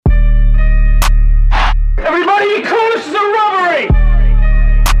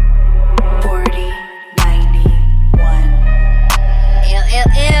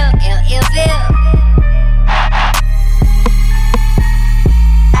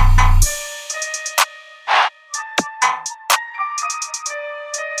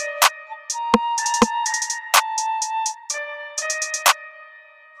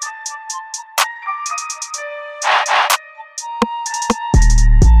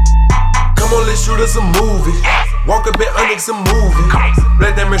Come on, let's shoot us a movie. Walk up and onyx a movie.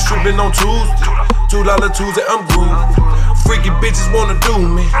 Black diamond stripping on Tuesday. $2 Tuesday, I'm groovy. Freaky bitches wanna do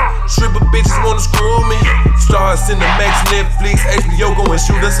me. Stripper bitches wanna screw me. Stars in the Max, Netflix, HBO, go and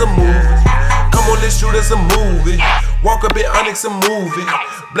shoot us a movie. Come on, let's shoot us a movie. Walk up in onyx a movie.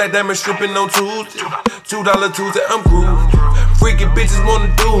 Black diamond stripping on Tuesday. $2 Tuesday, I'm groovy. Freaky bitches wanna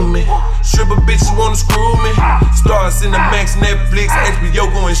do me. Stripper bitches wanna screw me. Stars in the Max, Netflix,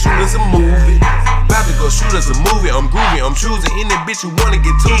 HBO, go and shoot us a movie. About to go shoot us a movie. I'm groovy, I'm choosing any bitch who wanna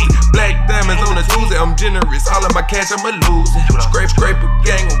get toothy. Black diamonds on a Tuesday, I'm generous. All of my cash, I'ma lose it. Scrape a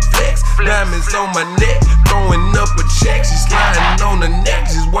gang on flex. Diamonds on my neck, throwing up a check. She's sliding on the neck,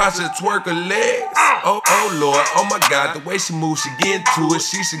 just watch her twerk her legs. Oh Lord, oh my God, the way she moves, she get into it.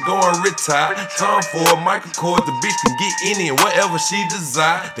 She should go and retire. Time for a Michael Kors, the bitch can get any and whatever she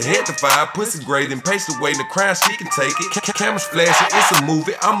desire. The head to fire, pussy great, and patient away the crime, she can take it. Cameras flashing, it's a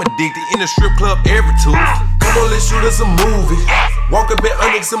movie. I'm addicted in the strip club every Tuesday. Come on, let's shoot us a movie. Walk up and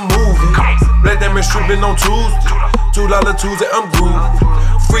onyx a movie. Black diamond stripping on Tuesday. $2 Tuesday, I'm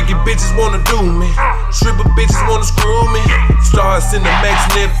groovy. Freaky bitches wanna do me. Stripper bitches wanna screw me. Stars in the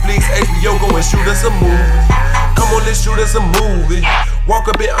Max, Netflix, HBO, go and shoot us a movie. Come on, let's shoot us a movie. Walk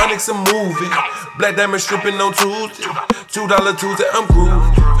up in onyx a movie. Black diamond stripping on Tuesday. $2 Tuesday, I'm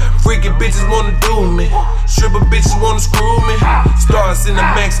groovy. Freaky bitches wanna do me. Stripper bitches wanna screw me. Stars in the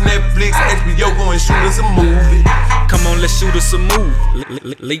Max, Netflix, HBO, go and shoot us a movie. Come on, let's shoot us a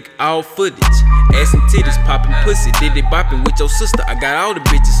movie. Leak all footage. Ass and titties popping pussy. Did they bopping with your sister? I got all the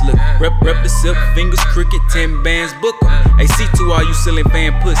bitches look. Rep the silk, fingers crooked, 10 bands book 'em. Hey, C2, all you selling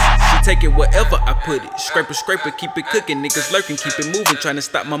fan pussy. She take it wherever I put it. Scraper, keep it cooking. Niggas lurking, keep it moving. Trying to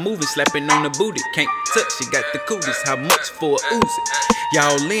stop my moving, slapping on the booty. Can't touch, she got the cooties. How much for a Uzi?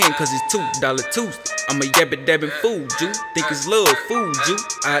 Y'all in, cause it's $2 Tuesday. I'm a yabbit dabbing fool, Jew. Think it's love, fool, Jew.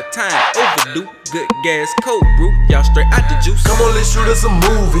 Our time overdue. Good gas, cold brew. Y'all straight out the juice. Come on, let's shoot us a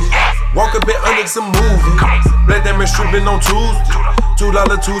movie. Walk up and onyx a movie. Black diamond stripping on Tuesday.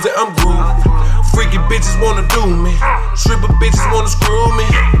 $2 Tuesday, I'm groovy. Freaky bitches wanna do me. Stripper bitches wanna screw me.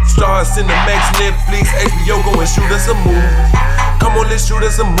 Stars in the Max, Netflix, HBO, go and shoot us a movie. Come on, let's shoot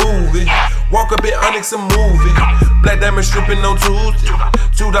us a movie. Walk up in onyx a movie. Black diamond stripping on Tuesday.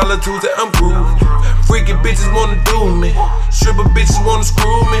 $2 Tuesday, I'm groovy. Freaky bitches wanna do me. Stripper bitches wanna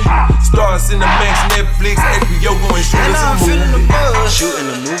screw me. Stars in the Max, Netflix, HBO, go and shoot us a movie. Shooting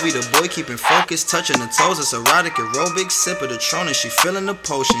the movie, the boy keeping focused, touching the toes, it's erotic aerobic. Sip of the Tron and she feeling the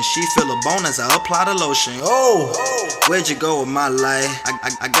potion. She feel a bone as I apply the lotion. Oh, where'd you go with my life?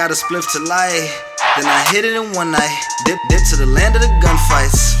 I got a spliff to light. Then I hit it in one night. Dip to the land of the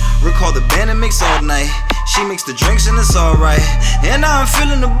gunfights. Recall the band and mix all night. She mixed the drinks and it's alright. And now I'm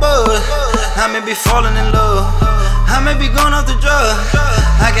feeling the buzz. I may be falling in love. I may be going off the drug.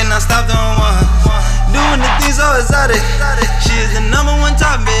 I cannot stop doing one. Doing the things so exotic. She is the #1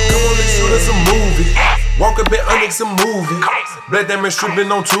 topic. Come on, let's shoot us a movie. Walk up and onyx a movie. Black diamond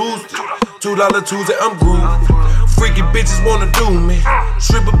stripping on Tuesday. $2 Tuesday, I'm groovy. Freaky bitches wanna do me.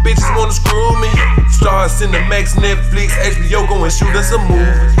 Stripper bitches wanna screw me. Stars in the Max, Netflix, HBO, go and shoot us a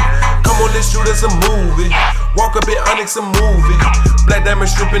movie. Come on, let's shoot us a movie. Walk up in onyx a movie. Black diamond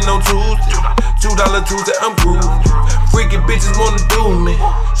stripping on Tuesday. $2 Tuesday, I'm groovy. Freaky bitches wanna do me.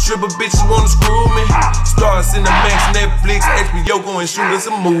 Stripper bitches wanna screw me. Stars in the Max, Netflix, HBO, go and shoot us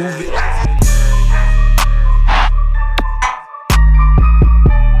a movie.